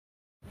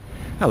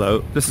Hello,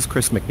 this is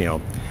Chris McNeil.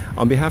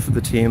 On behalf of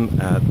the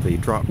team at the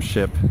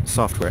Dropship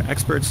Software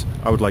Experts,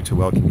 I would like to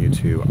welcome you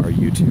to our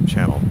YouTube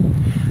channel.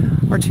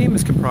 Our team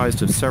is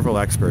comprised of several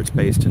experts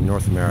based in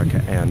North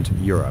America and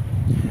Europe.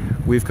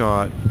 We've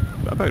got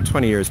about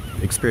 20 years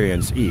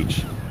experience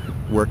each,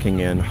 working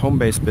in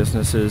home-based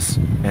businesses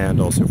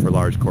and also for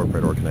large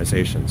corporate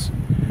organizations.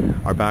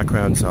 Our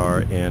backgrounds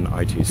are in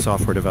IT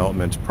software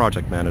development,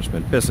 project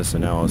management, business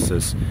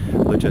analysis,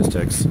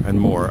 logistics, and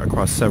more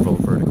across several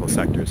vertical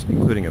sectors,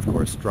 including, of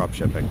course,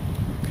 dropshipping.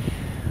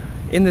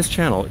 In this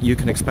channel, you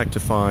can expect to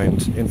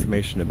find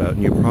information about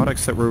new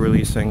products that we're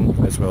releasing,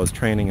 as well as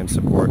training and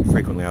support,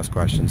 frequently asked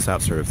questions,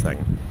 that sort of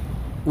thing.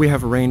 We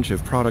have a range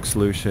of product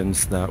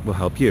solutions that will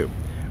help you,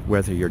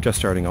 whether you're just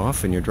starting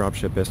off in your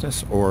dropship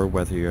business or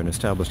whether you're an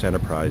established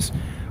enterprise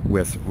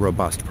with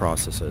robust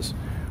processes.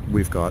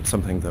 We've got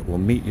something that will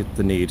meet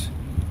the need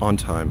on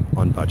time,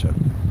 on budget.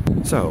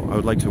 So I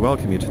would like to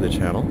welcome you to the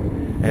channel,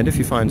 and if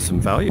you find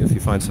some value, if you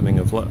find something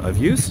of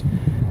use,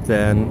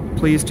 then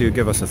please do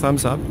give us a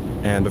thumbs up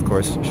and of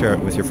course share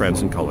it with your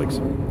friends and colleagues.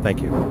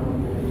 Thank you.